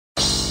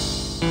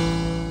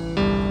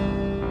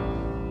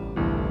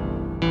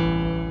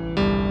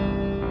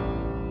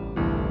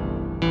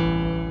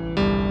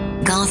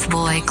Goth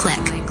Boy Click.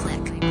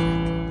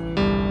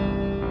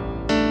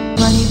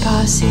 Money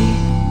Posse.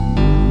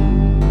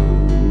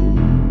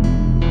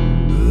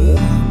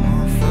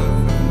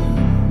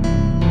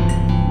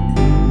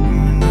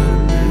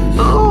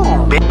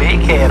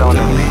 Big head on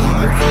them,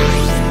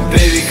 man.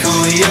 Baby, call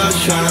me up,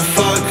 tryna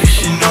fuck,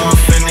 cause you know I'm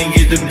finna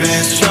get the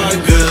Benz Truck.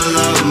 Good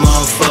luck,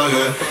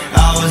 motherfucker.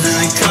 I was in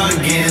the car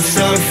getting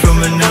sucked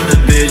from another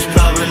bitch,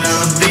 popping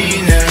another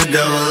bean and a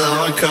double up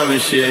my cover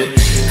shit.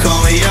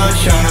 Call me up,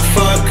 tryna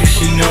fuck, cause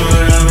you know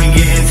that I've been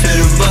getting to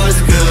the bus.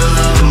 Good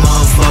luck,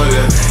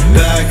 motherfucker.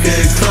 Back at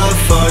the club,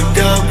 fucked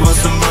up on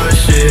some other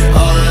shit.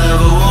 All I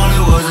ever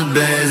wanted was a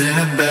Benz and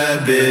a bad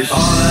bitch. All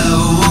I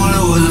ever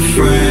wanted was a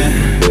friend.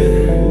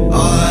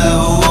 All I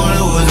ever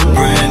wanted was a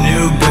brand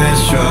new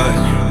Benz truck.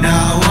 Now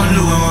I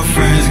wonder where my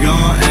friends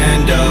gon'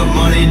 end up.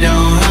 Money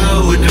don't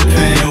help with the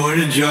pain, where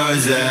the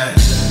drugs at?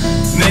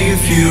 Make a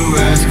few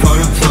racks, call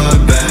the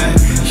plug back.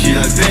 She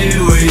like, baby,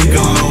 where you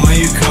going, when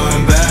you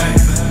coming back?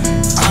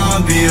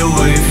 I'll be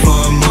away for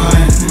a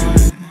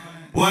month.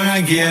 When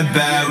I get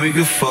back, we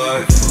can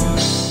fuck.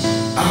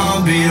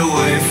 I'll be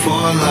away for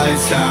a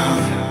lifetime.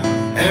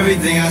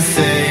 Everything I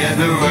say at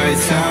the right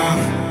time.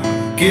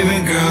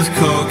 Giving girls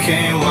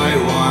cocaine,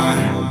 white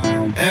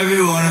wine.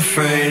 Everyone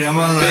afraid of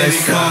my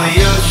lifestyle.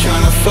 Baby, call me up,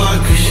 tryna fuck,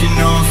 cause you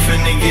know I'm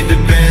finna get the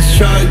Benz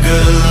Truck.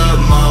 Good luck,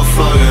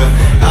 motherfucker.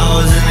 I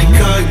was in the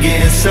car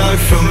getting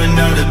sucked from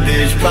another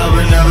bitch,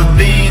 popping another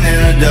bean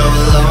and a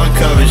double up my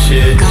cover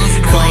shit.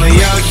 Call me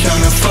up,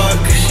 tryna fuck,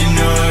 cause you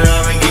know that